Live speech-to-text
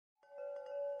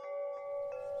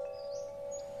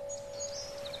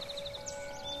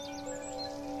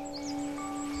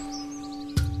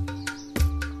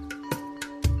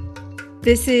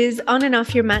This is On and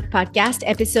Off Your Mat podcast,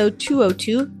 episode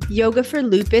 202, Yoga for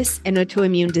Lupus and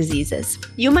Autoimmune Diseases.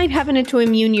 You might have an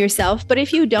autoimmune yourself, but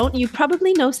if you don't, you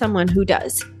probably know someone who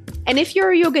does. And if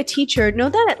you're a yoga teacher, know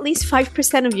that at least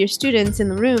 5% of your students in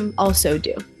the room also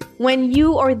do. When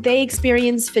you or they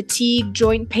experience fatigue,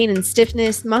 joint pain and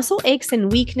stiffness, muscle aches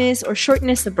and weakness, or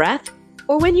shortness of breath,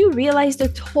 or when you realize the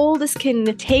toll this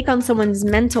can take on someone's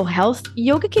mental health,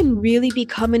 yoga can really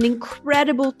become an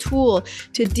incredible tool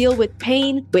to deal with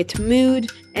pain, with mood,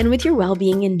 and with your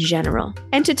well-being in general.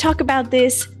 And to talk about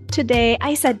this, today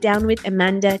I sat down with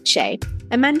Amanda Chay.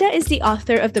 Amanda is the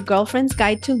author of The Girlfriend's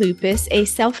Guide to Lupus, a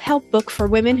self-help book for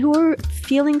women who are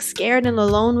feeling scared and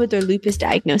alone with their lupus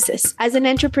diagnosis. As an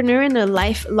entrepreneur and a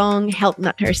lifelong health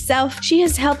nut herself, she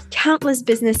has helped countless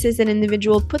businesses and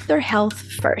individuals put their health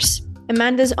first.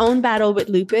 Amanda's own battle with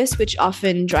lupus, which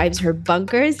often drives her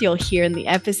bonkers, you'll hear in the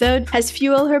episode, has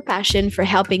fueled her passion for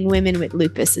helping women with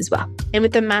lupus as well. And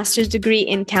with a master's degree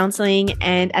in counseling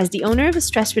and as the owner of a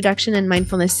stress reduction and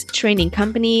mindfulness training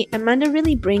company, Amanda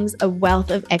really brings a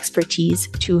wealth of expertise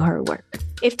to her work.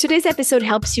 If today's episode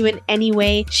helps you in any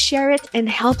way, share it and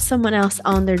help someone else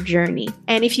on their journey.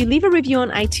 And if you leave a review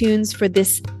on iTunes for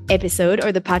this episode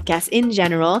or the podcast in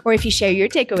general, or if you share your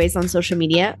takeaways on social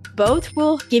media, both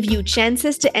will give you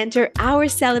chances to enter our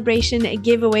celebration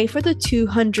giveaway for the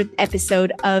 200th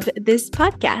episode of this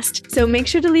podcast. So make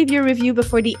sure to leave your review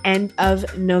before the end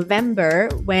of November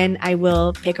when I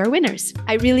will pick our winners.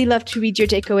 I really love to read your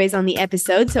takeaways on the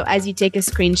episode. So as you take a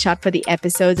screenshot for the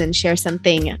episodes and share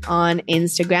something on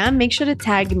Instagram, make sure to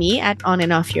tag me at On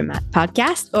and Off Your Mat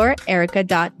podcast or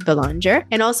erica.belanger.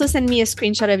 And also send me a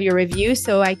screenshot of your review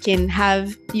so I can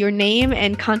have your name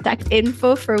and contact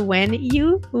info for when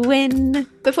you win.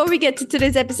 Before we get to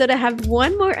today's episode, I have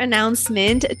one more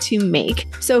announcement to make.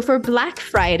 So for Black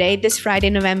Friday, this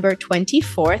Friday, November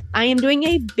 24th, I am doing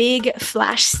a big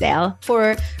flash sale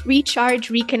for Recharge,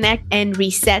 Reconnect, and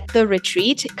Reset the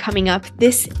Retreat coming up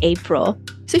this April.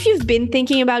 So if you've been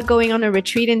thinking about going on a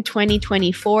retreat in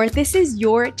 2024, this is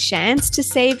your chance to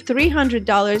save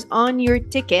 $300 on your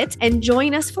ticket and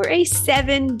join us for a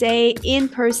 7-day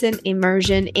in-person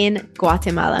immersion in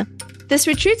Guatemala. This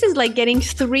retreat is like getting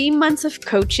 3 months of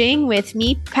coaching with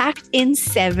me packed in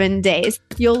 7 days.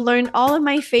 You'll learn all of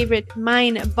my favorite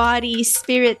mind, body,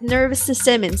 spirit, nervous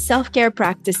system, and self-care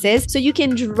practices so you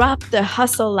can drop the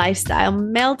hustle lifestyle,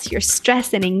 melt your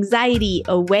stress and anxiety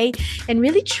away, and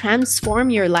really transform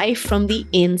your life from the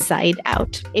inside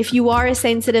out. If you are a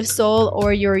sensitive soul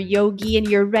or you're a yogi and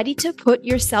you're ready to put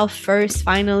yourself first,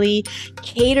 finally,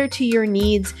 cater to your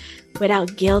needs,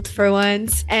 without guilt for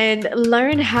once, and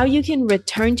learn how you can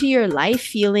return to your life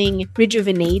feeling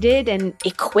rejuvenated and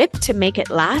equipped to make it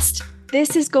last,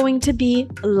 this is going to be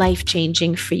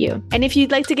life-changing for you. And if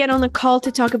you'd like to get on a call to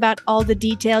talk about all the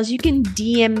details, you can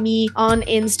DM me on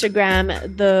Instagram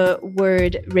the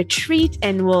word retreat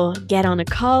and we'll get on a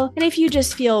call. And if you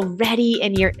just feel ready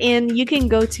and you're in, you can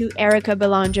go to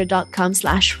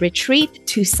ericabelanger.com/retreat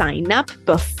to sign up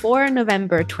before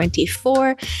November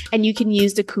 24, and you can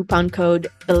use the coupon code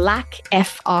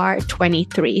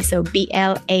BLACKFR23. So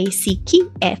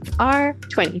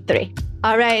BLACKFR23.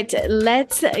 All right,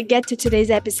 let's get to today's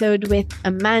episode with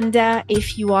Amanda.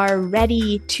 If you are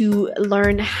ready to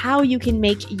learn how you can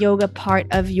make yoga part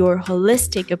of your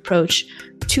holistic approach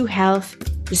to health,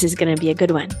 this is going to be a good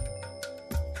one.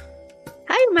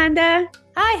 Hi, Amanda.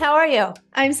 Hi, how are you?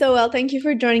 I'm so well. Thank you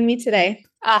for joining me today.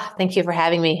 Thank you for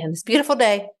having me on this beautiful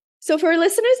day. So for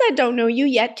listeners that don't know you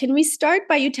yet, can we start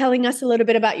by you telling us a little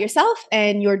bit about yourself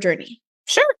and your journey?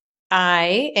 Sure.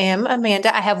 I am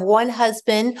Amanda. I have one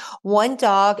husband, one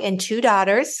dog, and 2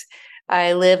 daughters.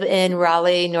 I live in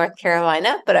Raleigh, North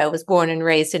Carolina, but I was born and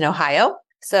raised in Ohio.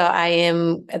 So I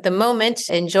am at the moment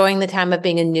enjoying the time of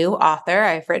being a new author.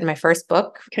 I've written my first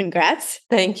book. Congrats.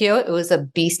 Thank you. It was a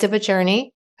beast of a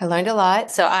journey. I learned a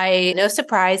lot. So I, no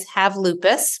surprise, have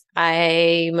lupus.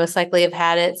 I most likely have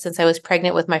had it since I was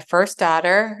pregnant with my first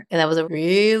daughter. And that was a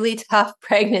really tough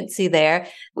pregnancy there.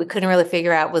 We couldn't really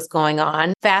figure out what's going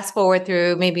on. Fast forward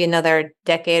through maybe another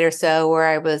decade or so where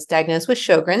I was diagnosed with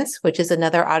Sjogren's, which is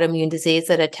another autoimmune disease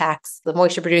that attacks the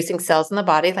moisture-producing cells in the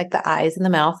body, like the eyes and the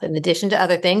mouth, in addition to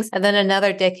other things. And then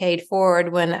another decade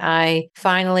forward when I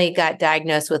finally got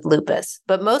diagnosed with lupus.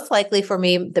 But most likely for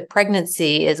me, the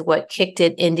pregnancy is what kicked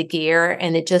it into gear.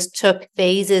 And it just took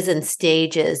phases and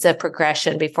stages of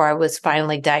progression before I was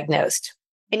finally diagnosed.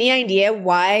 Any idea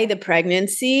why the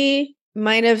pregnancy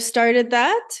might have started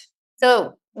that?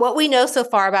 So what we know so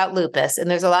far about lupus, and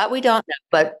there's a lot we don't know,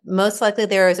 but most likely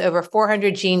there is over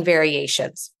 400 gene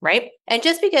variations, right? And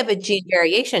just because of a gene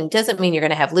variation doesn't mean you're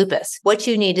going to have lupus. What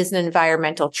you need is an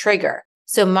environmental trigger.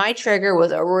 So my trigger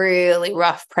was a really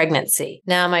rough pregnancy.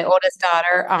 Now, my oldest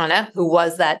daughter, Anna, who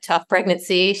was that tough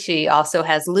pregnancy, she also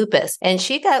has lupus, and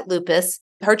she got lupus.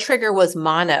 Her trigger was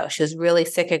mono. She was really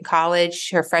sick in college,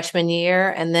 her freshman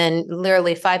year. And then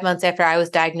literally 5 months after I was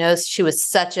diagnosed, she was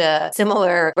such a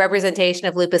similar representation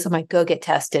of lupus. I'm like, go get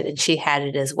tested. And she had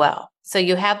it as well. So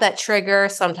you have that trigger.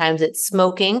 Sometimes it's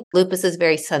smoking. Lupus is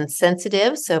very sun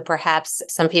sensitive. So perhaps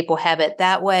some people have it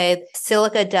that way.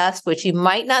 Silica dust, which you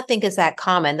might not think is that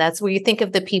common. That's where you think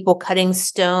of the people cutting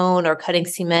stone or cutting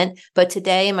cement. But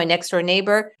today, my next door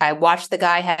neighbor, I watched the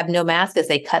guy have no mask as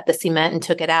they cut the cement and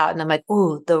took it out. And I'm like,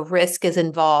 ooh, the risk is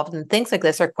involved. And things like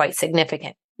this are quite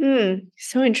significant.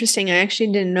 So interesting. I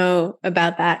actually didn't know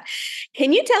about that.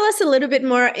 Can you tell us a little bit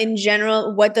more in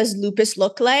general? What does lupus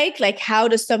look like? Like, how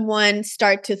does someone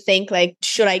start to think like,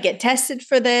 should I get tested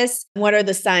for this? What are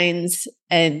the signs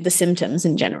and the symptoms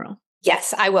in general?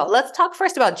 Yes, I will. Let's talk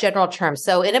first about general terms.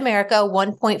 So in America,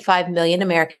 1.5 million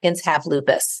Americans have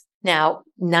lupus. Now,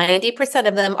 90%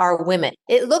 of them are women.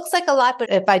 It looks like a lot,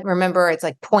 but if I remember, it's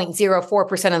like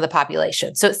 0.04% of the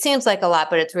population. So it seems like a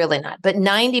lot, but it's really not. But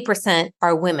 90%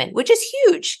 are women, which is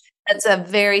huge. That's a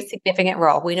very significant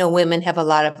role. We know women have a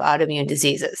lot of autoimmune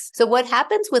diseases. So what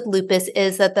happens with lupus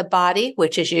is that the body,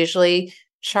 which is usually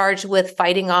charged with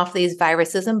fighting off these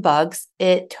viruses and bugs,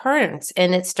 it turns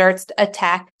and it starts to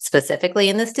attack, specifically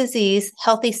in this disease,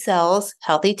 healthy cells,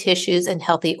 healthy tissues, and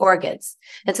healthy organs.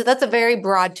 And so that's a very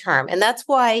broad term. And that's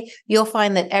why you'll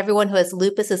find that everyone who has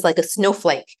lupus is like a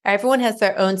snowflake. Everyone has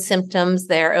their own symptoms,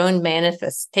 their own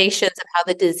manifestations of how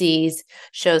the disease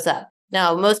shows up.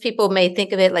 Now, most people may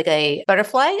think of it like a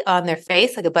butterfly on their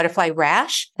face, like a butterfly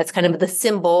rash. That's kind of the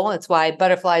symbol. That's why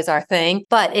butterflies are a thing.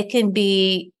 But it can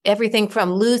be everything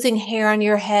from losing hair on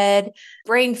your head,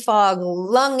 brain fog,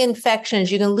 lung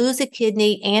infections. You can lose a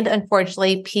kidney. And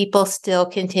unfortunately, people still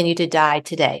continue to die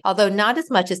today, although not as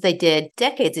much as they did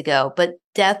decades ago. But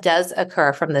death does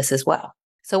occur from this as well.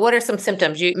 So what are some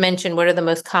symptoms? You mentioned what are the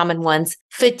most common ones?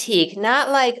 Fatigue,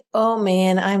 not like, oh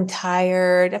man, I'm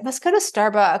tired. I must go to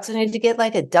Starbucks. I need to get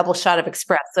like a double shot of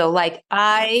espresso. Like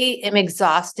I am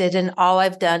exhausted and all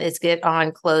I've done is get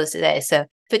on clothes today. So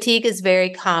fatigue is very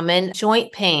common.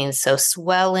 Joint pain, so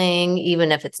swelling,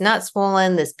 even if it's not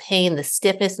swollen, this pain, the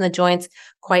stiffness in the joints,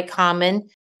 quite common.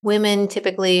 Women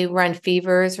typically run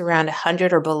fevers around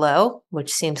 100 or below,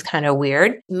 which seems kind of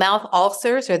weird. Mouth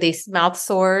ulcers or these mouth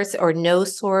sores or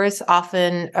nose sores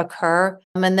often occur.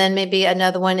 And then maybe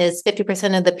another one is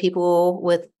 50% of the people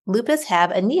with lupus have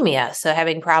anemia, so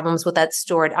having problems with that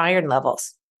stored iron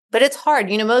levels. But it's hard.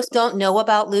 You know, most don't know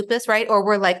about lupus, right? Or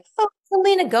we're like, oh,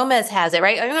 Selena Gomez has it,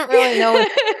 right? I don't really know.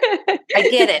 I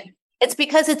get it. It's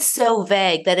because it's so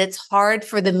vague that it's hard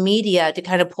for the media to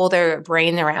kind of pull their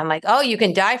brain around like, oh, you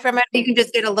can die from it. You can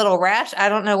just get a little rash. I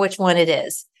don't know which one it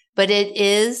is, but it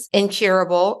is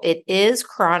incurable. It is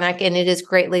chronic and it is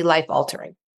greatly life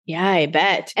altering. Yeah, I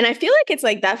bet. And I feel like it's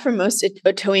like that for most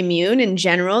autoimmune in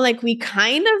general. Like we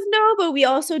kind of know, but we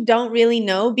also don't really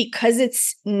know because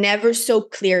it's never so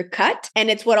clear cut. And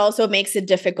it's what also makes it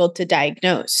difficult to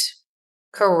diagnose.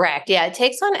 Correct. Yeah. It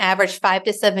takes on average 5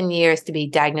 to 7 years to be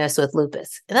diagnosed with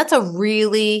lupus. And that's a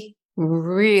really,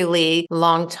 really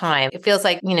long time. It feels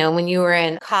like, you know, when you were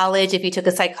in college, if you took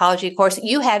a psychology course,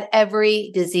 you had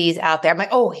every disease out there. I'm like,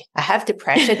 oh, I have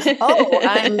depression. Oh,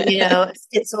 I'm,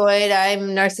 schizoid.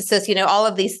 I'm narcissist, all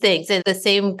of these things. And the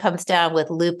same comes down with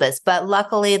lupus. But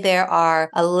luckily, there are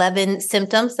 11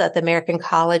 symptoms that the American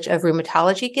College of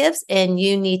Rheumatology gives, and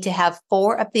you need to have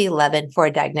 4 of the 11 for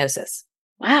a diagnosis.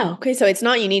 Wow. Okay. So it's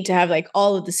not you need to have like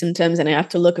all of the symptoms and I have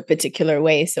to look a particular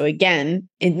way. So again,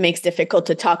 it makes it difficult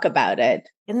to talk about it.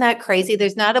 Isn't that crazy?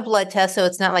 There's not a blood test. So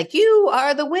it's not like you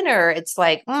are the winner. It's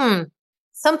like,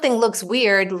 something looks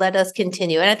weird. Let us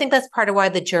continue. And I think that's part of why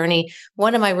the journey,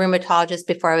 one of my rheumatologists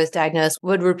before I was diagnosed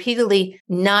would repeatedly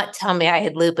not tell me I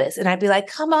had lupus. And I'd be like,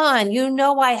 come on,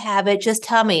 I have it. Just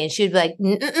tell me. And she'd be like,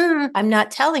 I'm not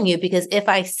telling you because if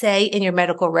I say in your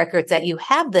medical records that you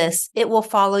have this, it will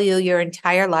follow you your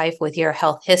entire life with your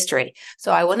health history.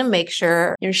 So I want to make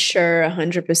sure. You're sure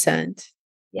 100%.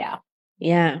 Yeah.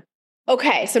 Yeah.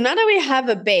 Okay, so now that we have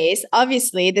a base,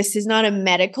 obviously this is not a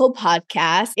medical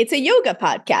podcast. It's a yoga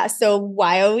podcast. So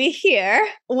why are we here?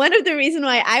 One of the reasons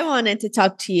why I wanted to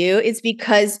talk to you is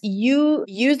because you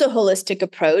use a holistic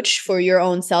approach for your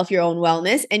own self, your own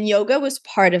wellness, and yoga was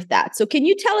part of that. So can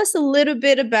you tell us a little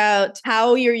bit about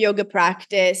how your yoga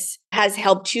practice has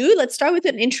helped you? Let's start with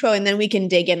an intro and then we can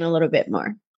dig in a little bit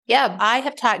more. Yeah, I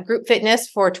have taught group fitness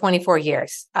for 24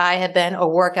 years. I have been a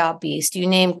workout beast. You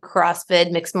name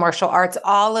CrossFit, mixed martial arts,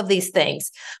 all of these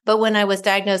things. But when I was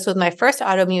diagnosed with my first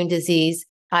autoimmune disease,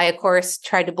 I, of course,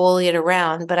 tried to bully it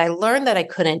around, but I learned that I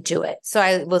couldn't do it. So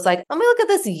I was like, let me look at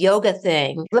this yoga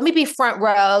thing. Let me be front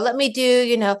row. Let me do,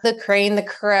 the crane, the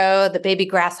crow, the baby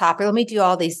grasshopper. Let me do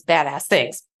all these badass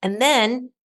things. And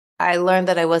then I learned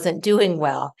that I wasn't doing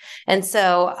well. And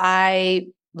so I,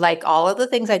 like all of the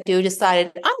things I do,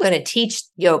 decided I'm going to teach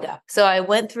yoga. So I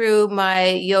went through my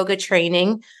yoga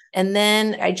training. And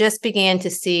then I just began to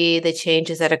see the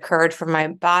changes that occurred from my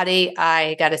body.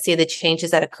 I got to see the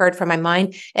changes that occurred from my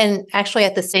mind. And actually,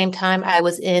 at the same time, I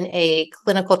was in a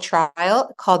clinical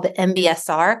trial called the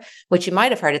MBSR, which you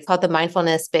might have heard. It's called the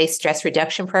Mindfulness-Based Stress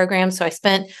Reduction Program. So I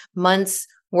spent months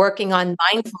working on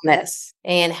mindfulness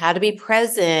and how to be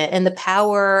present and the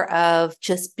power of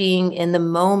just being in the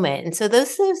moment. And so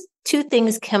those two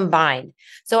things combined.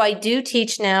 So I do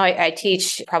teach now. I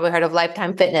teach, probably heard of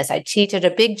Lifetime Fitness. I teach at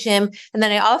a big gym. And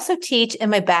then I also teach in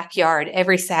my backyard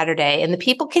every Saturday. And the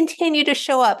people continue to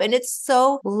show up. And it's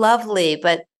so lovely.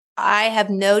 But I have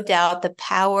no doubt the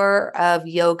power of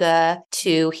yoga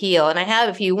to heal. And I have,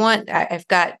 if you want, I've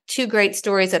got two great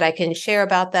stories that I can share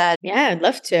about that. Yeah, I'd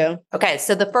love to. Okay.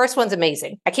 So the first one's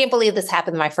amazing. I can't believe this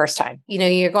happened my first time.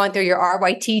 You're going through your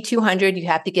RYT 200, you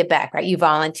have to give back, right? You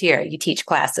volunteer, you teach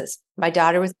classes. My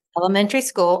daughter was in elementary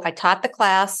school. I taught the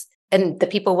class. And the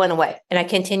people went away. And I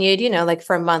continued, like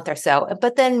for a month or so.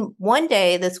 But then one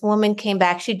day, this woman came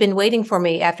back. She'd been waiting for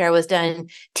me after I was done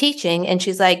teaching. And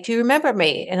she's like, do you remember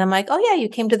me? And I'm like, oh, yeah, you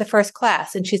came to the first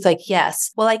class. And she's like,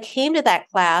 yes. Well, I came to that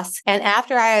class. And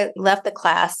after I left the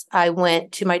class, I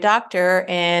went to my doctor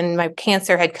and my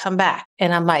cancer had come back.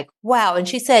 And I'm like, wow. And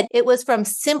she said it was from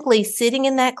simply sitting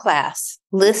in that class,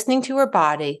 listening to her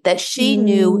body, that she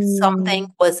knew something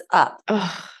was up.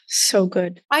 Oh. So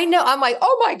good. I know. I'm like,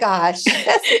 oh my gosh,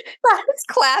 that's the best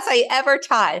class I ever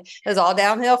taught. It was all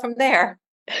downhill from there.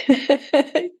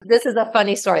 This is a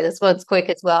funny story. This one's quick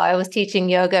as well. I was teaching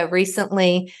yoga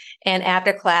recently, and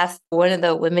after class, one of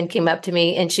the women came up to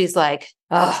me and she's like,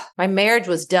 oh, my marriage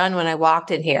was done when I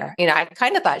walked in here. I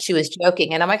kind of thought she was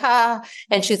joking. And I'm like,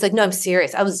 And she's like, no, I'm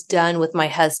serious. I was done with my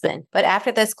husband. But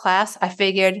after this class, I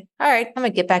figured, all right, I'm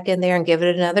going to get back in there and give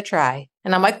it another try.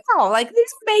 And I'm like, oh, like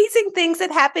these amazing things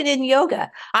that happen in yoga.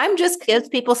 I'm just gives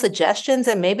people suggestions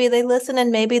and maybe they listen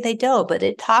and maybe they don't, but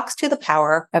it talks to the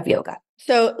power of yoga.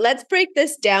 So let's break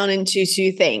this down into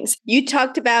two things. You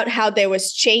talked about how there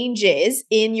was changes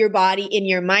in your body, in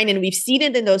your mind, and we've seen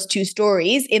it in those two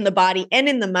stories. In the body and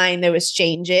in the mind, there was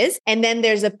changes. And then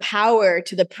there's a power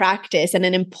to the practice and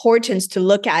an importance to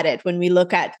look at it when we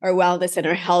look at our wellness and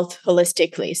our health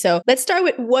holistically. So let's start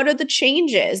with what are the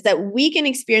changes that we can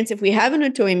experience if we have an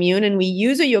autoimmune and we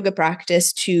use a yoga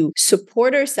practice to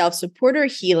support ourselves, support our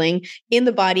healing in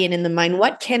the body and in the mind.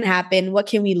 What can happen? What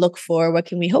can we look for? What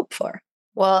can we hope for?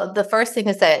 Well, the first thing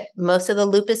is that most of the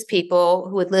lupus people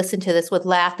who would listen to this would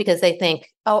laugh because they think,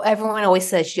 oh, everyone always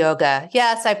says yoga.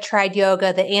 Yes, I've tried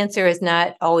yoga. The answer is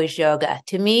not always yoga.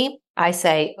 To me, I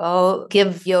say, oh,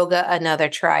 give yoga another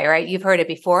try, right? You've heard it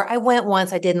before. I went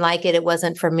once. I didn't like it. It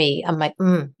wasn't for me. I'm like,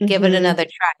 give it another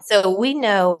try. So we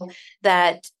know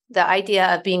that the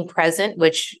idea of being present,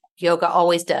 which yoga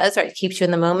always does, right? It keeps you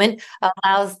in the moment,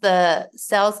 allows the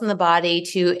cells in the body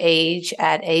to age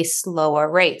at a slower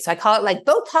rate. So I call it like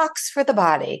Botox for the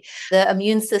body. The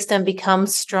immune system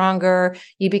becomes stronger.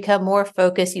 You become more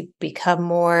focused. You become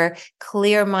more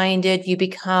clear-minded. You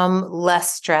become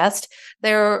less stressed.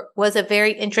 There was a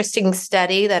very interesting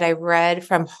study that I read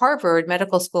from Harvard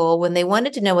Medical School when they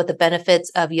wanted to know what the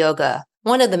benefits of yoga.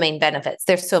 One of the main benefits,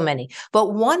 there's so many,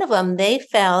 but one of them, they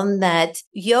found that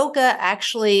yoga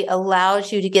actually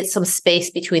allows you to get some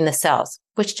space between the cells,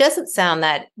 which doesn't sound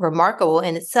that remarkable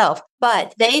in itself,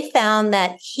 but they found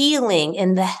that healing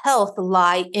and the health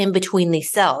lie in between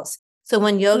these cells. So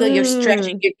when yoga, you're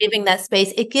stretching, you're giving that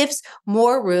space, it gives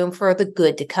more room for the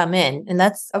good to come in. And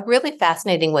that's a really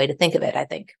fascinating way to think of it, I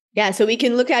think. Yeah, so we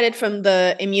can look at it from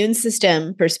the immune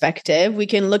system perspective. We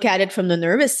can look at it from the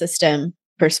nervous system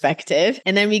perspective.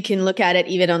 And then we can look at it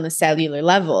even on the cellular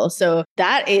level. So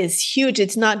that is huge.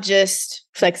 It's not just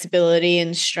flexibility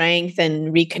and strength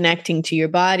and reconnecting to your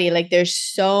body. Like there's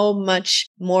so much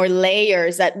more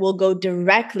layers that will go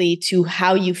directly to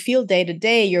how you feel day to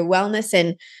day, your wellness.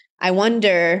 And I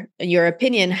wonder, your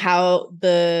opinion, how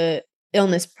the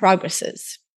illness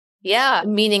progresses. Yeah.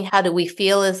 Meaning, how do we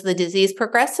feel as the disease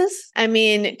progresses? I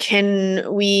mean,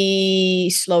 can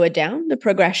we slow it down, the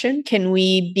progression? Can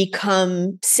we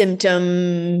become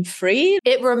symptom free?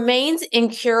 It remains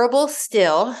incurable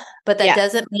still, but that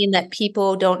doesn't mean that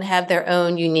people don't have their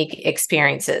own unique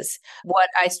experiences. What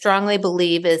I strongly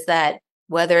believe is that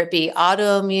whether it be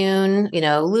autoimmune,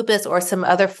 lupus or some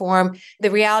other form,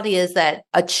 the reality is that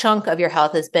a chunk of your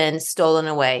health has been stolen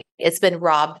away. It's been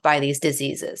robbed by these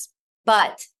diseases,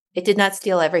 but it did not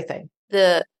steal everything.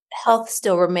 The health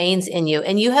still remains in you,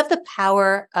 and you have the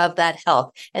power of that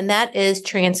health. And that is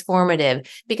transformative,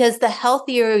 because the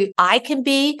healthier I can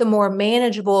be, the more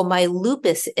manageable my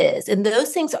lupus is. And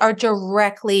those things are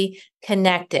directly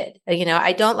connected.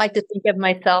 I don't like to think of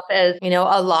myself as,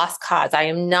 a lost cause. I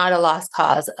am not a lost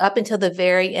cause. Up until the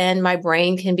very end, my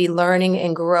brain can be learning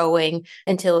and growing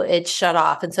until it's shut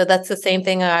off. And so that's the same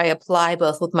thing I apply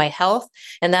both with my health.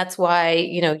 And that's why,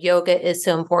 yoga is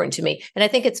so important to me. And I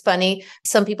think it's funny.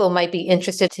 Some people might be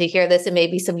interested to hear this, and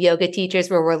maybe some yoga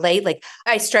teachers will relate. Like,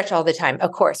 I stretch all the time,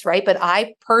 of course, right? But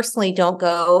I personally don't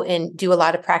go and do a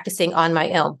lot of practicing on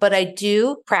my own, but I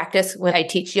do practice when I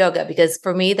teach yoga, because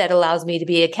for me, that allows me to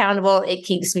be accountable. It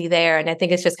keeps me there. And I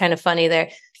think it's just kind of funny there.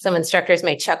 Some instructors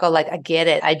may chuckle, like, I get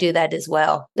it. I do that as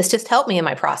well. This just helped me in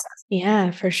my process.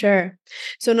 Yeah, for sure.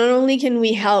 So not only can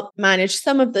we help manage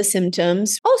some of the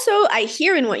symptoms, also I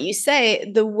hear in what you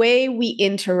say, the way we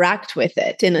interact with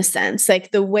it, in a sense,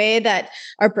 like the way that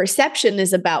our perception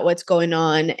is about what's going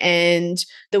on, and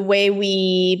the way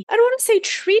we, I don't want to say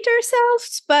treat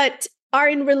ourselves, but are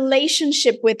in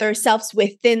relationship with ourselves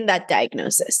within that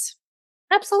diagnosis.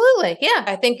 Absolutely. Yeah.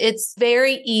 I think it's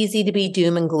very easy to be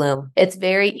doom and gloom. It's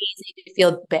very easy to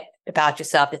feel bad about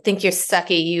yourself, to think you're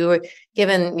sucky, you were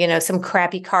given, some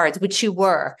crappy cards, which you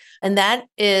were. And that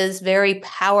is very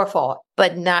powerful,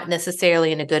 but not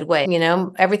necessarily in a good way.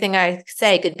 Everything I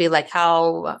say could be like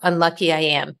how unlucky I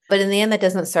am. But in the end, that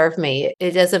doesn't serve me.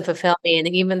 It doesn't fulfill me. And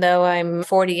even though I'm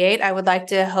 48, I would like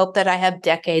to hope that I have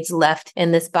decades left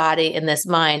in this body, in this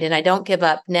mind. And I don't give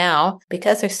up now,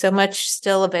 because there's so much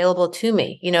still available to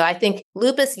me. I think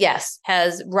lupus, yes,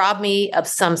 has robbed me of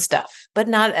some stuff, but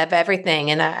not of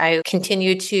everything. And I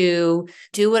continue to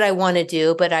do what I want to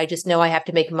do, but I just know I have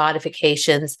to make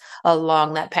modifications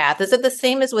along that path. Is it the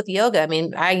same as with yoga? I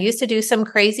mean, I used to do some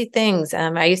crazy things.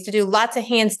 I used to do lots of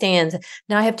handstands.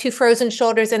 Now I have 2 frozen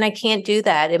shoulders and I can't do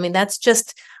that. I mean, that's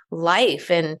just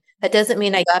life. And that doesn't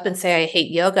mean I go up and say I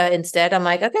hate yoga. Instead, I'm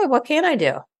like, okay, what can I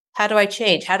do? How do I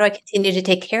change? How do I continue to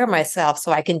take care of myself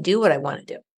so I can do what I want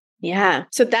to do? Yeah.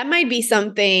 So that might be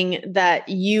something that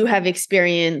you have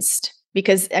experienced,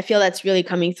 because I feel that's really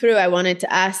coming through. I wanted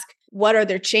to ask, what are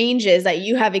the changes that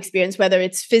you have experienced, whether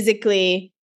it's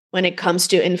physically when it comes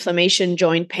to inflammation,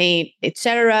 joint pain,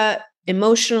 etc.,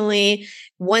 emotionally?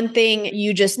 One thing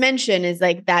you just mentioned is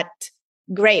like that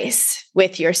grace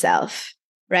with yourself,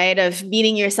 right? Of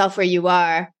meeting yourself where you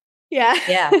are. Yeah.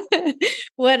 Yeah.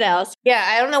 What else? Yeah.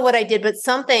 I don't know what I did, but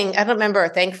something, I don't remember.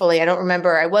 Thankfully, I don't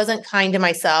remember. I wasn't kind to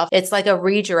myself. It's like a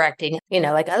redirecting,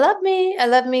 like, I love me. I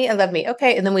love me. I love me.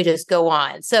 Okay. And then we just go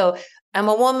on. So I'm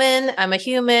a woman. I'm a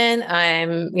human.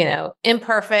 I'm,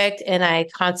 imperfect. And I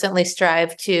constantly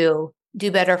strive to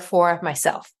do better for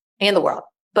myself and the world.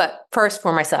 But first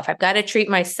for myself, I've got to treat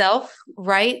myself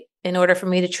right in order for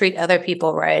me to treat other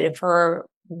people right. And for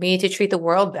me to treat the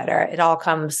world better, it all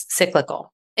comes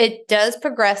cyclical. It does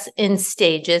progress in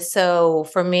stages. So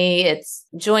for me, it's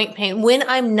joint pain. When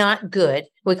I'm not good,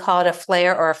 we call it a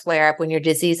flare or a flare up when your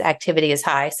disease activity is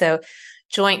high. So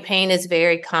joint pain is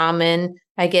very common.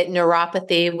 I get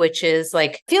neuropathy, which is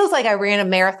like, feels like I ran a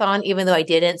marathon, even though I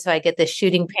didn't. So I get this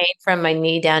shooting pain from my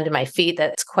knee down to my feet.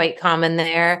 That's quite common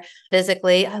there.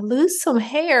 Physically, I lose some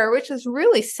hair, which is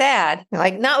really sad.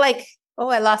 Like, not like, oh,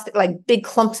 I lost it. Like big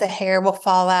clumps of hair will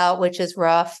fall out, which is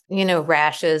rough.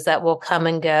 Rashes that will come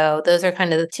and go. Those are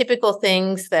kind of the typical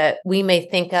things that we may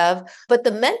think of. But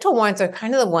the mental ones are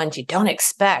kind of the ones you don't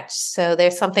expect. So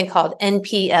there's something called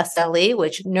NPSLE,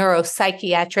 which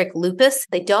neuropsychiatric lupus.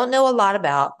 They don't know a lot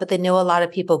about, but they know a lot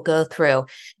of people go through.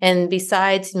 And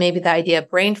besides maybe the idea of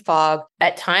brain fog,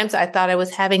 at times I thought I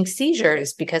was having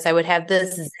seizures because I would have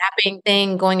this zapping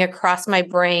thing going across my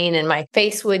brain and my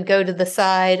face would go to the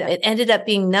side. It ended up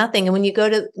being nothing. And when you go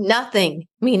to nothing,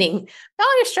 meaning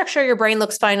all your structure of your brain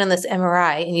looks fine on this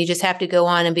MRI, and you just have to go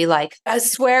on and be like, I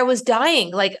swear I was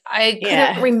dying. Like I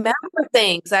couldn't remember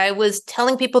things. I was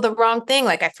telling people the wrong thing.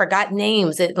 Like I forgot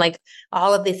names. Like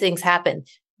all of these things happen.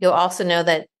 You'll also know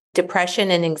that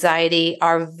depression and anxiety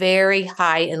are very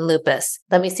high in lupus.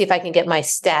 Let me see if I can get my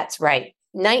stats right.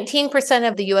 19%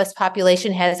 of the US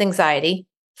population has anxiety,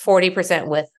 40%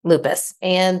 with lupus,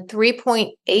 and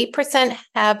 3.8%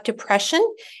 have depression,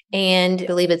 and I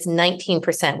believe it's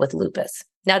 19% with lupus.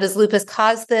 Now, does lupus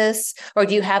cause this, or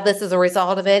do you have this as a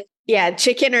result of it? Yeah,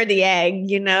 chicken or the egg,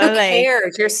 Who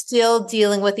cares? You're still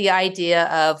dealing with the idea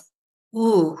of,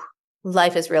 ooh,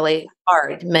 life is really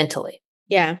hard mentally.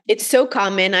 Yeah, it's so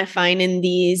common, I find, in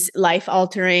these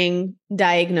life-altering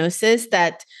diagnoses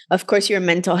that, of course, your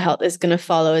mental health is going to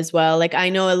follow as well. Like I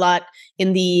know a lot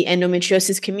in the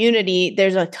endometriosis community,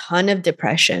 there's a ton of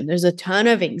depression. There's a ton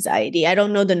of anxiety. I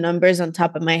don't know the numbers on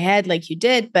top of my head like you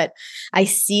did, but I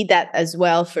see that as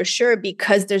well for sure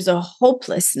because there's a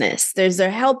hopelessness, there's a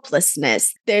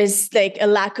helplessness, there's like a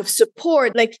lack of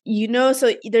support, like,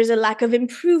 so there's a lack of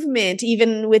improvement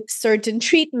even with certain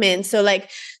treatments. So like,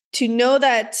 to know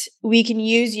that we can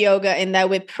use yoga and that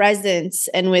with presence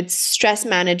and with stress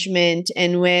management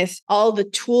and with all the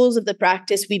tools of the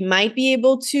practice, we might be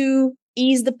able to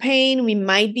ease the pain. We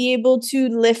might be able to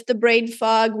lift the brain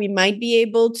fog. We might be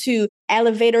able to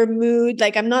elevate our mood.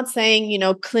 Like I'm not saying,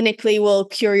 clinically will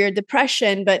cure your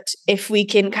depression, but if we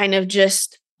can kind of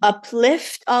just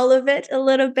uplift all of it a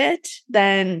little bit,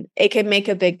 then it can make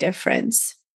a big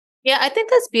difference. Yeah, I think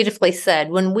that's beautifully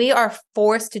said. When we are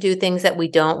forced to do things that we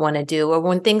don't want to do, or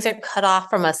when things are cut off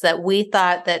from us that we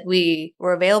thought that we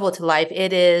were available to life,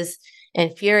 it is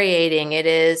infuriating. It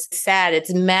is sad.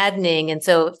 It's maddening. And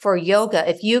so for yoga,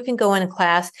 if you can go in a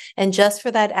class and just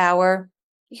for that hour,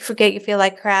 you forget you feel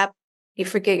like crap, you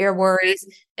forget your worries,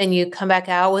 and you come back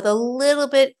out with a little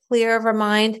bit clearer of a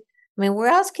mind. I mean, where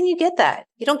else can you get that?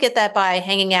 You don't get that by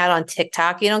hanging out on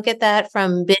TikTok. You don't get that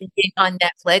from binging on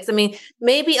Netflix. I mean,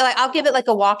 maybe I'll give it like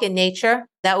a walk in nature.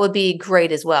 That would be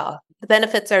great as well. The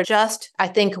benefits are just, I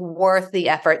think, worth the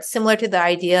effort. Similar to the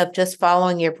idea of just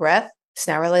following your breath. It's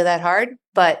not really that hard,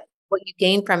 but what you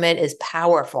gain from it is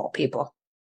powerful, people.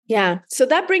 Yeah. So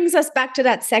that brings us back to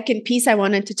that second piece I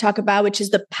wanted to talk about, which is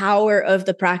the power of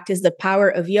the practice, the power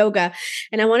of yoga.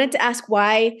 And I wanted to ask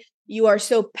why you are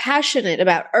so passionate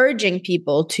about urging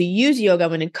people to use yoga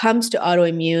when it comes to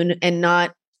autoimmune and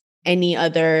not any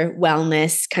other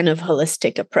wellness kind of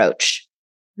holistic approach.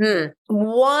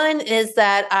 One is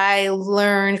that I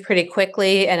learned pretty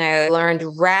quickly and I learned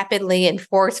rapidly and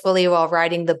forcefully while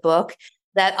writing the book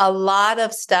that a lot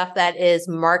of stuff that is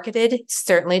marketed,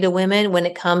 certainly to women when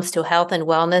it comes to health and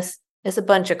wellness, is a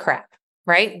bunch of crap.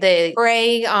 Right? They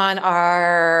prey on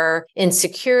our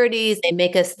insecurities. They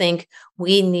make us think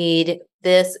we need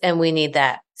this and we need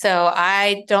that. So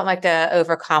I don't like to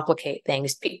overcomplicate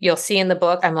things. You'll see in the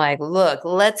book, I'm like, look,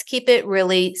 let's keep it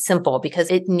really simple because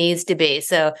it needs to be.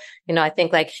 So, I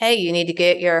think like, hey, you need to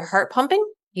get your heart pumping.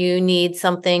 You need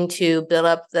something to build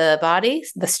up the body,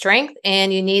 the strength,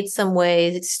 and you need some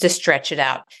ways to stretch it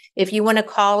out. If you want to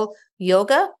call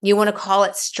yoga, you want to call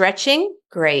it stretching,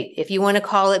 great. If you want to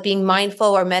call it being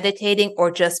mindful or meditating or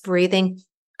just breathing,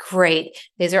 great.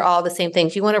 These are all the same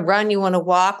things. You want to run, you want to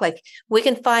walk, like we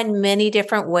can find many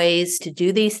different ways to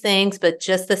do these things, but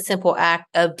just the simple act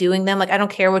of doing them, like I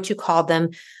don't care what you call them,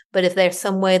 but if there's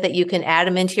some way that you can add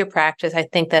them into your practice, I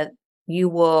think that you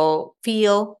will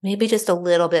feel maybe just a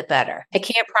little bit better. I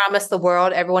can't promise the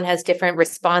world. Everyone has different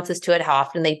responses to it, how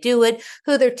often they do it,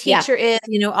 who their teacher is,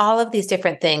 all of these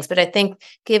different things. But I think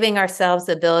giving ourselves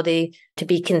the ability to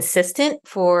be consistent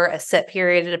for a set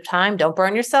period of time, don't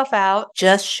burn yourself out,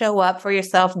 just show up for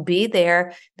yourself, be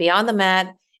there, be on the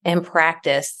mat and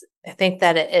practice. I think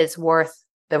that it is worth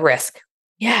the risk.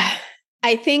 Yeah.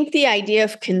 I think the idea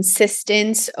of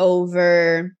consistency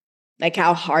over like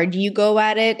how hard you go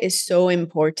at it is so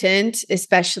important,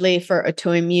 especially for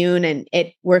autoimmune, and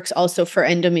it works also for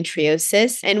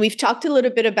endometriosis. And we've talked a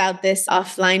little bit about this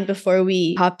offline before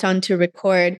we hopped on to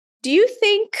record. Do you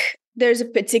think there's a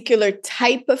particular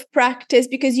type of practice?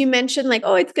 Because you mentioned like,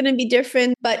 oh, it's going to be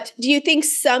different, but do you think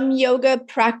some yoga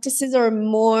practices are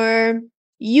more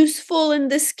useful in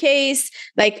this case?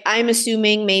 Like I'm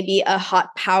assuming maybe a hot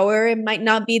power, it might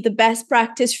not be the best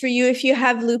practice for you if you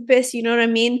have lupus, you know what I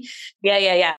mean?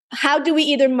 Yeah. How do we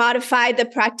either modify the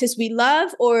practice we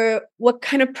love, or what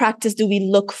kind of practice do we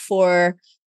look for,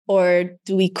 or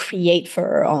do we create for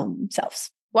our own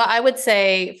selves? Well, I would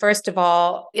say, first of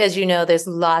all, as you know, there's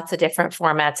lots of different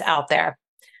formats out there.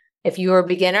 If you're a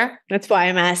beginner. That's why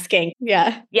I'm asking.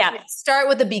 Yeah. Start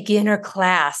with a beginner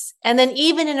class. And then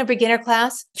even in a beginner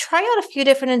class, try out a few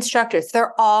different instructors.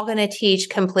 They're all going to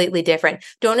teach completely different.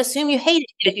 Don't assume you hate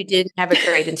it if you didn't have a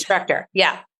great instructor.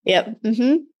 Yeah. Yep.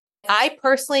 Mm-hmm. I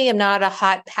personally am not a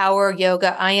hot power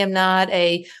yoga. I am not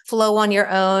a flow on your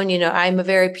own. I'm a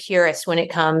very purist when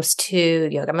it comes to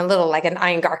yoga. I'm a little like an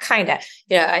Iyengar kind of.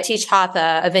 I teach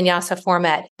Hatha, a vinyasa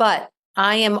format, but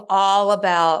I am all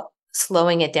about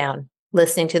slowing it down,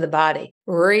 listening to the body,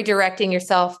 redirecting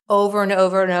yourself over and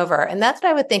over and over. And that's what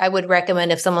I would think I would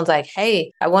recommend if someone's like,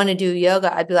 hey, I want to do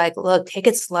yoga. I'd be like, look, take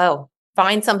it slow.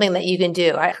 find something that you can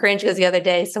do. I cringe because the other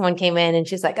day someone came in and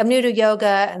she's like, I'm new to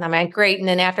yoga. And I'm like, great. And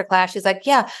then after class, she's like,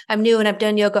 yeah, I'm new and I've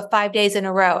done yoga 5 days in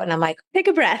a row. And I'm like, take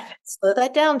a breath. Slow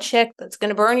that down, chick. That's going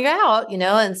to burn you out,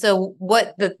 And so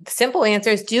what the simple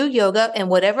answer is, do yoga in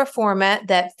whatever format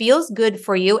that feels good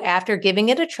for you after giving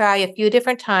it a try a few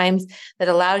different times, that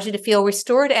allows you to feel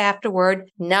restored afterward,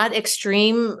 not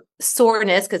extreme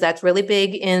soreness, because that's really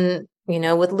big in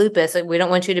with lupus. We don't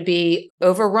want you to be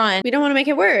overrun. We don't want to make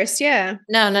it worse. Yeah.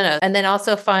 No. And then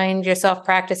also find yourself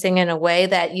practicing in a way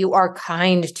that you are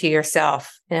kind to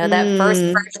yourself. That first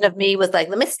version of me was like,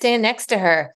 let me stand next to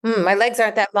her. My legs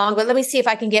aren't that long, but let me see if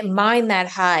I can get mine that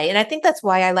high. And I think that's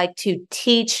why I like to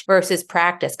teach versus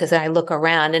practice, because I look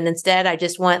around and instead I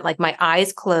just want like my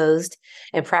eyes closed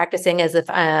and practicing as if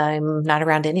I'm not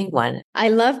around anyone. I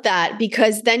love that,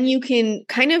 because then you can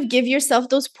kind of give yourself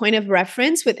those point of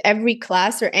reference with every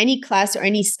class or any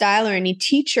style or any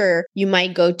teacher you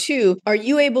might go to. Are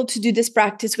you able to do this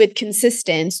practice with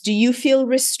consistency? Do you feel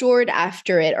restored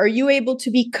after it? Are you able to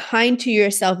be kind to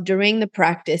yourself during the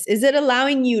practice? Is it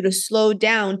allowing you to slow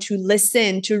down, to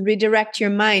listen, to redirect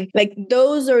your mind? Like,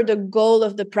 those are the goal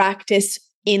of the practice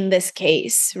in this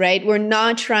case, right? We're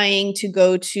not trying to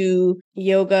go to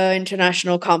yoga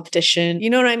international competition. You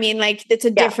know what I mean? Like, it's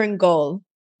a different goal.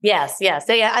 Yes.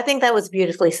 So yeah, I think that was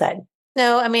beautifully said.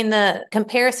 No, I mean, the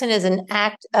comparison is an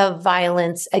act of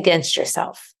violence against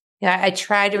yourself. I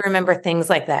try to remember things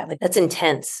like that. Like, that's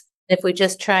intense. If we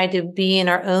just try to be in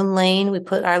our own lane, we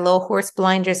put our little horse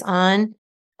blinders on,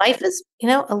 life is,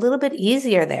 a little bit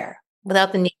easier there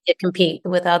without the need to compete,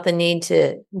 without the need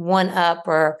to one up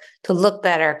or to look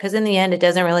better. Because in the end, it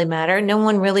doesn't really matter. No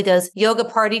one really does yoga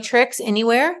party tricks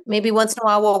anywhere. Maybe once in a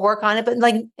while we'll work on it, but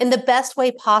like in the best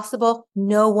way possible,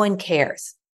 no one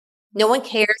cares. No one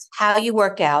cares how you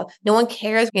work out. No one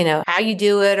cares, how you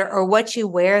do it or what you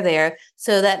wear there.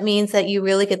 So that means that you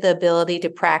really get the ability to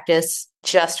practice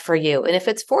just for you. And if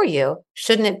it's for you,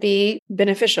 shouldn't it be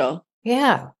beneficial?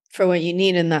 Yeah. For what you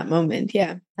need in that moment.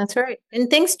 Yeah. That's right. And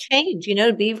things change,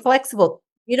 to be flexible.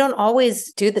 You don't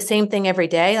always do the same thing every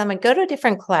day. I mean, go to a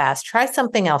different class, try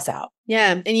something else out.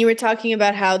 Yeah. And you were talking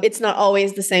about how it's not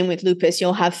always the same with lupus.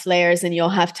 You'll have flares and you'll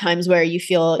have times where you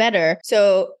feel better.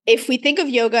 So if we think of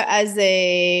yoga as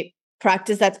a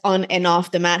practice that's on and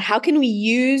off the mat, how can we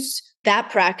use that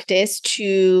practice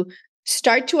to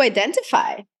start to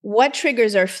identify what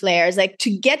triggers our flares, like to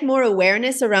get more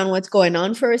awareness around what's going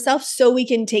on for ourselves so we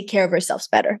can take care of ourselves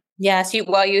better? Yes, you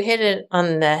hit it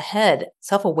on the head.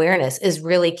 Self-awareness is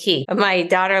really key. My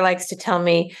daughter likes to tell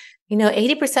me,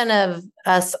 80% of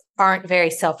us aren't very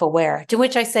self-aware, to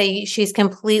which I say she's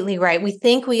completely right. We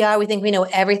think we are. We think we know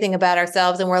everything about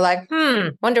ourselves. And we're like,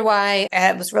 wonder why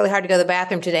it was really hard to go to the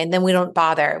bathroom today. And then we don't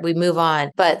bother. We move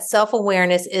on. But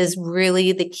self-awareness is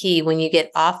really the key when you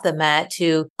get off the mat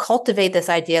to cultivate this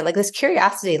idea, like this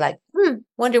curiosity, like,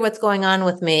 wonder what's going on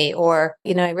with me. Or,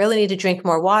 I really need to drink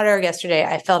more water. Yesterday,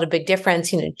 I felt a big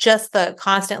difference, just the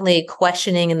constantly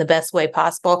questioning in the best way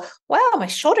possible. Wow, my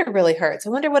shoulder really hurts.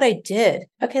 I wonder what I did.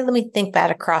 Okay, let me think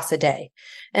that across a day.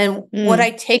 And what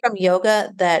I take from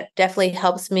yoga that definitely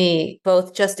helps me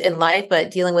both just in life,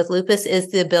 but dealing with lupus, is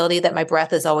the ability that my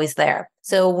breath is always there.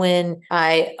 So when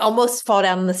I almost fall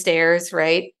down the stairs,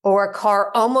 right? Or a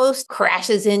car almost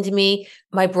crashes into me,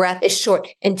 my breath is short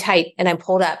and tight and I'm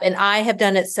pulled up. And I have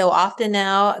done it so often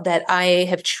now that I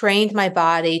have trained my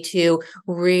body to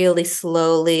really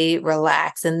slowly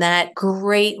relax. And that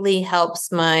greatly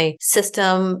helps my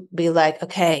system be like,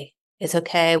 okay, it's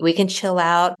okay. We can chill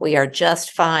out. We are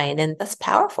just fine. And that's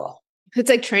powerful.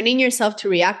 It's like training yourself to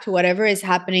react to whatever is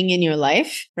happening in your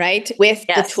life, right? With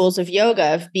the tools of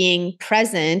yoga, of being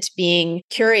present, being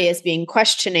curious, being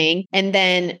questioning. And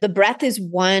then the breath is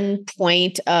one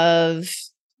point of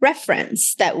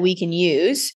reference that we can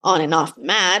use on and off the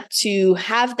mat to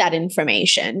have that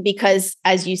information. Because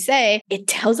as you say, it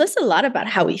tells us a lot about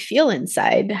how we feel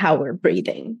inside, how we're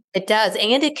breathing. It does.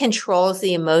 And it controls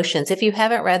the emotions. If you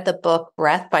haven't read the book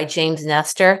Breath by James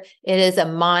Nestor, it is a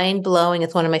mind-blowing,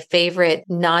 it's one of my favorite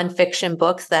nonfiction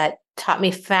books that taught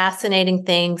me fascinating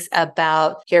things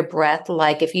about your breath.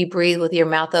 Like if you breathe with your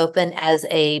mouth open as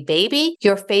a baby,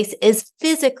 your face is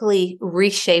physically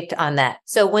reshaped on that.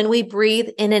 So when we breathe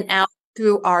in and out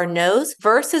through our nose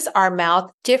versus our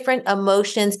mouth, different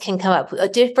emotions can come up.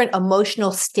 Different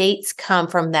emotional states come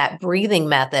from that breathing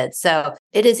method. So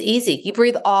it is easy. You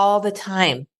breathe all the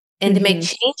time. And to make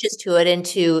changes to it and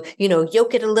to,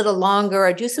 yoke it a little longer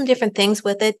or do some different things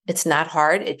with it, it's not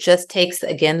hard. It just takes,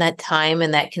 again, that time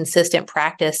and that consistent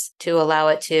practice to allow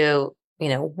it to,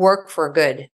 work for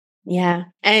good. Yeah.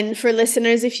 And for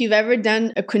listeners, if you've ever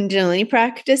done a Kundalini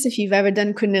practice, if you've ever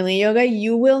done Kundalini yoga,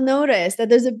 you will notice that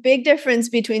there's a big difference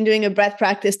between doing a breath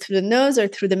practice through the nose or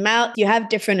through the mouth. You have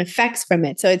different effects from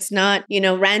it. So it's not,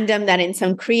 random that in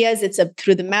some kriyas, it's up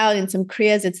through the mouth. In some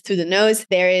kriyas, it's through the nose.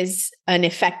 There is an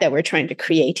effect that we're trying to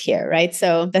create here, right?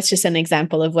 So that's just an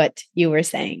example of what you were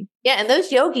saying. Yeah. And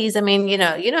those yogis, I mean, you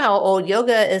know how old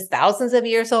yoga is, thousands of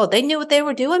years old. They knew what they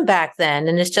were doing back then.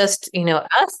 And it's just,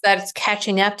 us that's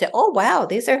catching up to, oh, wow,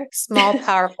 these are small,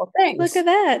 powerful things. Look at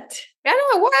that.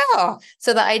 Oh, wow.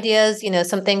 So the idea is,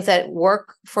 some things that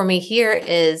work for me here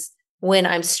is when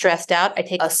I'm stressed out, I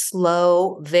take a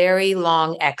slow, very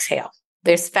long exhale.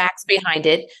 There's facts behind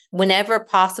it. Whenever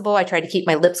possible, I try to keep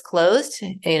my lips closed.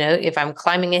 If I'm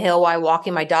climbing a hill while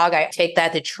walking my dog, I take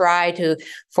that to try to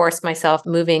force myself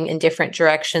moving in different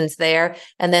directions there.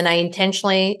 And then I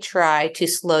intentionally try to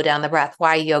slow down the breath.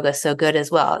 Why yoga is so good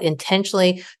as well.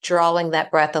 Intentionally drawing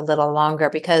that breath a little longer.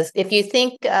 Because if you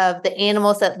think of the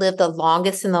animals that live the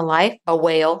longest in the life, a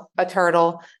whale, a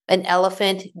turtle, an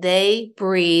elephant, they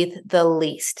breathe the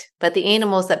least. But the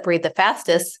animals that breathe the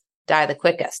fastest die the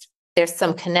quickest. There's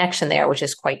some connection there, which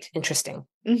is quite interesting.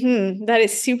 Mm-hmm. That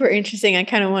is super interesting. I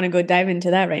kind of want to go dive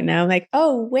into that right now. I'm like,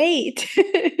 oh, wait,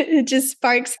 it just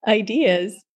sparks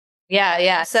ideas.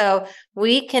 Yeah. So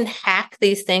we can hack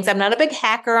these things. I'm not a big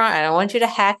hacker. I don't want you to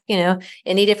hack,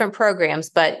 any different programs,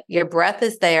 but your breath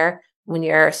is there. When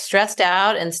you're stressed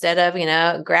out, instead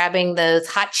of, grabbing those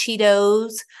hot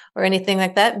Cheetos or anything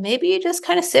like that, maybe you just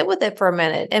kind of sit with it for a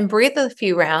minute and breathe a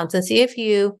few rounds and see if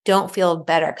you don't feel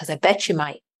better, because I bet you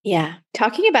might. Yeah.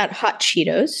 Talking about hot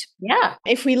Cheetos. Yeah.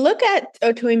 If we look at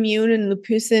autoimmune and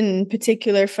lupus in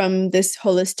particular from this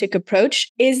holistic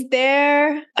approach, is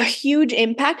there a huge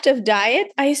impact of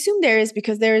diet? I assume there is,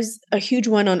 because there's a huge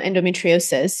one on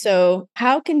endometriosis. So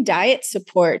how can diet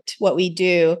support what we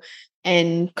do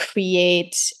and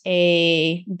create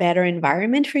a better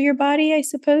environment for your body, I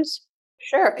suppose?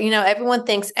 Sure. Everyone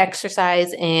thinks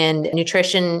exercise and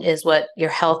nutrition is what your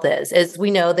health is. As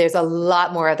we know, there's a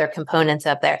lot more other components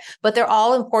up there, but they're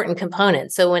all important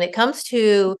components. So when it comes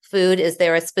to food, is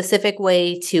there a specific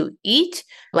way to eat,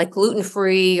 like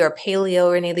gluten-free or paleo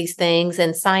or any of these things?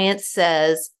 And science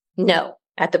says no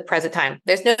at the present time.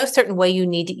 There's no certain way you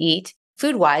need to eat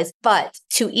food-wise, but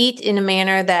to eat in a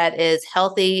manner that is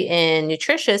healthy and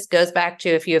nutritious goes back to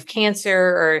if you have cancer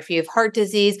or if you have heart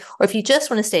disease, or if you just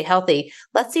want to stay healthy,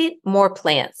 let's eat more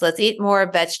plants. Let's eat more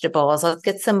vegetables. Let's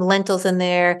get some lentils in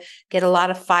there, get a lot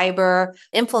of fiber.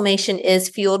 Inflammation is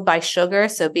fueled by sugar,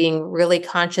 so being really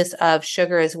conscious of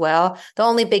sugar as well. The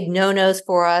only big no-nos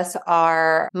for us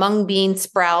are mung bean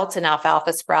sprouts and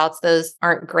alfalfa sprouts. Those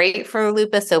aren't great for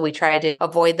lupus, so we try to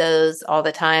avoid those all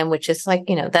the time, which is like,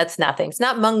 that's nothing. It's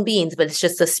not mung beans, but it's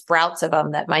just the sprouts of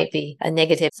them that might be a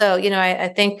negative. So,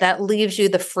 I think that leaves you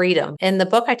the freedom. In the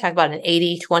book, I talk about an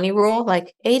 80-20 rule,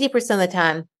 like 80% of the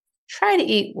time, try to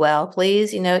eat well,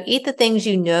 please. Eat the things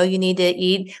you need to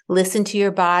eat. Listen to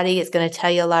your body. It's going to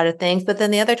tell you a lot of things. But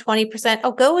then the other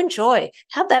 20%, go enjoy.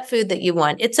 Have that food that you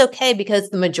want. It's okay, because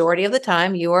the majority of the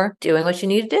time you are doing what you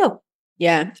need to do.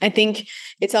 Yeah, I think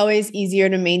it's always easier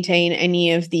to maintain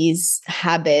any of these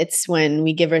habits when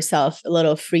we give ourselves a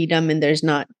little freedom and there's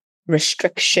not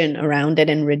restriction around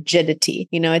it and rigidity.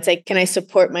 It's like, can I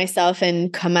support myself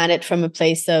and come at it from a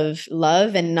place of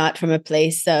love and not from a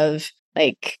place of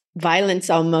like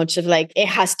violence almost, of like, it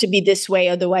has to be this way,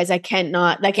 otherwise I can't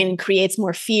not, like, and creates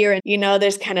more fear. And,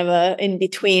 there's kind of a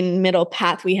in-between middle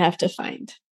path we have to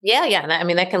find. Yeah. I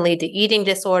mean, that can lead to eating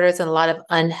disorders and a lot of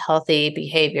unhealthy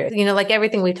behaviors. Like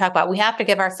everything we talk about, we have to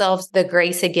give ourselves the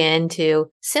grace again to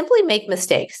simply make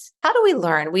mistakes. How do we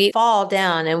learn? We fall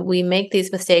down and we make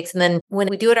these mistakes. And then when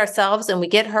we do it ourselves and we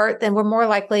get hurt, then we're more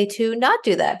likely to not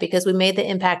do that because we made the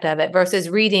impact of it, versus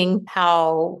reading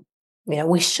how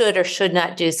we should or should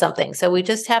not do something. So we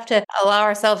just have to allow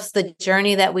ourselves the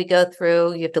journey that we go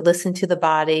through. You have to listen to the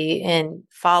body and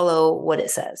follow what it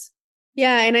says.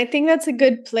 Yeah. And I think that's a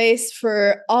good place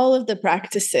for all of the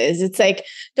practices. It's like,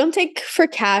 don't take for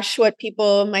cash what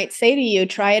people might say to you.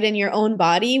 Try it in your own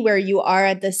body where you are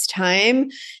at this time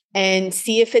and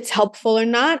see if it's helpful or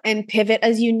not, and pivot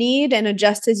as you need and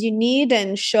adjust as you need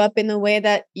and show up in the way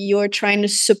that you're trying to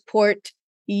support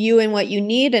you and what you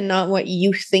need, and not what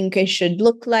you think it should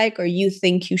look like or you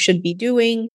think you should be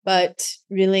doing, but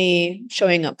really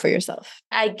showing up for yourself.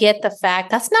 I get the fact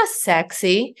that's not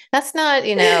sexy. That's not,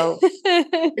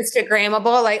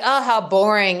 Instagrammable. Like, oh, how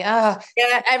boring. Oh,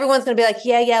 yeah. Everyone's going to be like,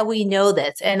 yeah, we know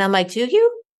this. And I'm like, do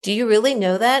you? Do you really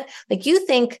know that? Like you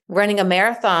think running a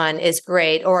marathon is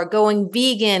great or going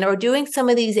vegan or doing some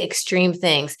of these extreme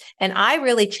things. And I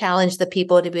really challenge the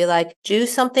people to be like, do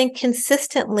something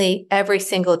consistently every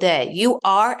single day. You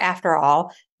are, after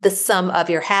all, the sum of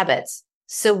your habits.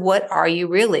 So what are you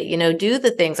really? Do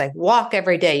the things like walk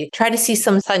every day, try to see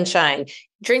some sunshine,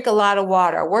 drink a lot of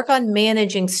water, work on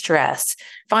managing stress,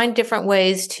 find different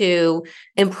ways to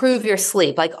improve your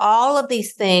sleep. Like all of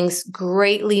these things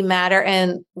greatly matter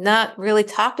and not really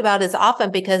talked about as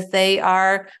often because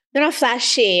they're not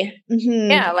flashy.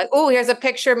 Mm-hmm. Yeah. Like, oh, here's a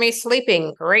picture of me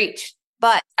sleeping. Great.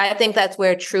 But I think that's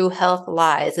where true health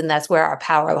lies. And that's where our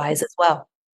power lies as well.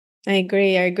 I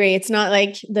agree. It's not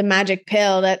like the magic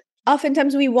pill that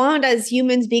oftentimes we want as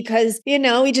humans because,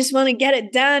 we just want to get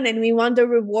it done and we want the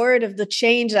reward of the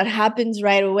change that happens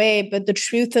right away. But the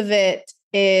truth of it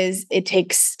is it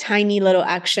takes tiny little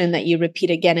action that you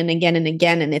repeat again and again and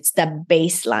again. And it's the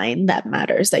baseline that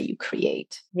matters that you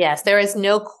create. Yes, there is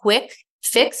no quick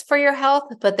fix for your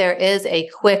health, but there is a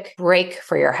quick break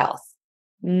for your health.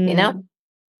 Yeah.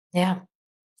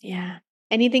 Yeah.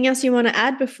 Anything else you want to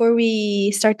add before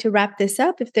we start to wrap this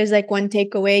up? If there's like one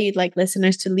takeaway you'd like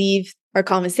listeners to leave our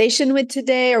conversation with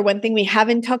today, or one thing we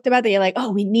haven't talked about that you're like,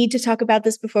 oh, we need to talk about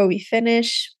this before we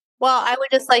finish. Well, I would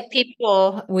just like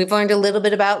people, we've learned a little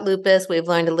bit about lupus. We've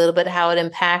learned a little bit how it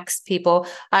impacts people.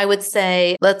 I would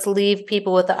say let's leave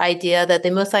people with the idea that they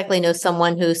most likely know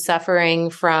someone who's suffering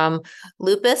from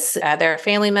lupus, they're a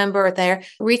family member or there.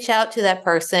 Reach out to that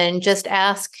person. Just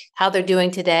ask how they're doing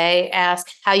today.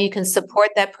 Ask how you can support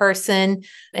that person.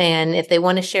 And if they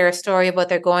want to share a story of what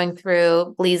they're going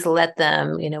through, please let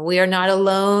them. We are not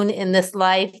alone in this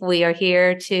life. We are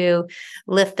here to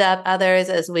lift up others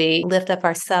as we lift up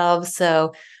ourselves.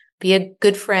 So be a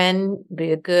good friend,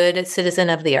 be a good citizen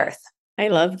of the earth. I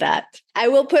love that. I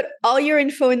will put all your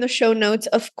info in the show notes,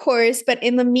 of course. But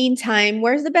in the meantime,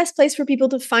 where's the best place for people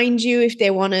to find you if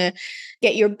they want to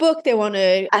get your book, they want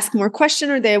to ask more questions,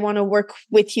 or they want to work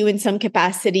with you in some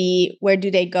capacity? Where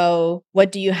do they go?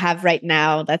 What do you have right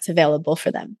now that's available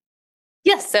for them?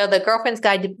 Yes. So the Girlfriend's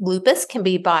Guide to Lupus can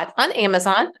be bought on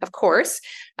Amazon, of course.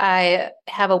 I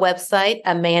have a website,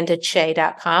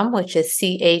 amandachay.com, which is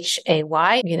Chay.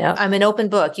 I'm an open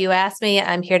book. You ask me,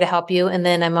 I'm here to help you. And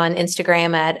then I'm on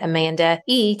Instagram at Amanda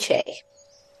E. Chay.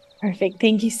 Perfect.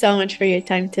 Thank you so much for your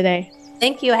time today.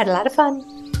 Thank you. I had a lot of fun.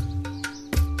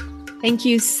 Thank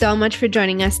you so much for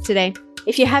joining us today.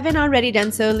 If you haven't already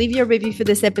done so, leave your review for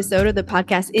this episode or the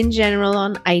podcast in general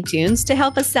on iTunes to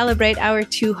help us celebrate our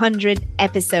 200th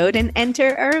episode and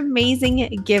enter our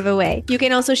amazing giveaway. You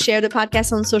can also share the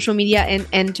podcast on social media and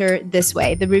enter this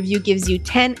way. The review gives you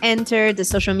 10 enter. The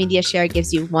social media share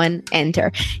gives you 1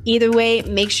 enter. Either way,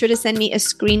 make sure to send me a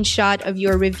screenshot of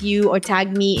your review or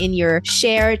tag me in your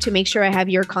share to make sure I have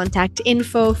your contact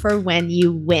info for when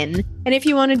you win. And if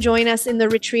you want to join us in the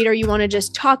retreat or you want to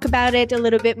just talk about it a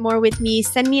little bit more with me,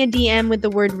 send me a DM with the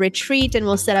word retreat and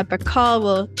we'll set up a call.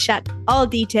 We'll chat all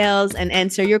details and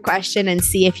answer your question and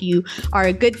see if you are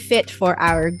a good fit for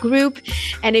our group.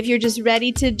 And if you're just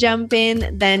ready to jump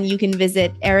in, then you can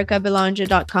visit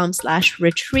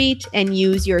ericabelanger.com/retreat and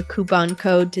use your coupon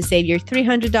code to save your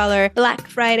 $300 Black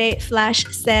Friday flash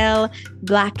sale,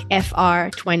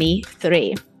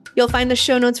 BlackFR23. You'll find the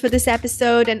show notes for this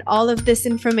episode and all of this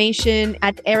information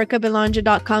at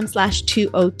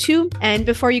ericabelanger.com/202. And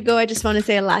before you go, I just want to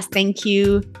say a last thank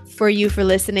you for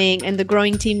listening and the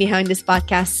growing team behind this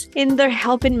podcast in their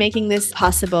help in making this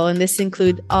possible. And this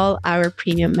includes all our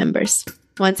premium members.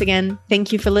 Once again,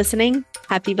 thank you for listening.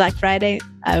 Happy Black Friday.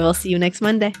 I will see you next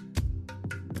Monday.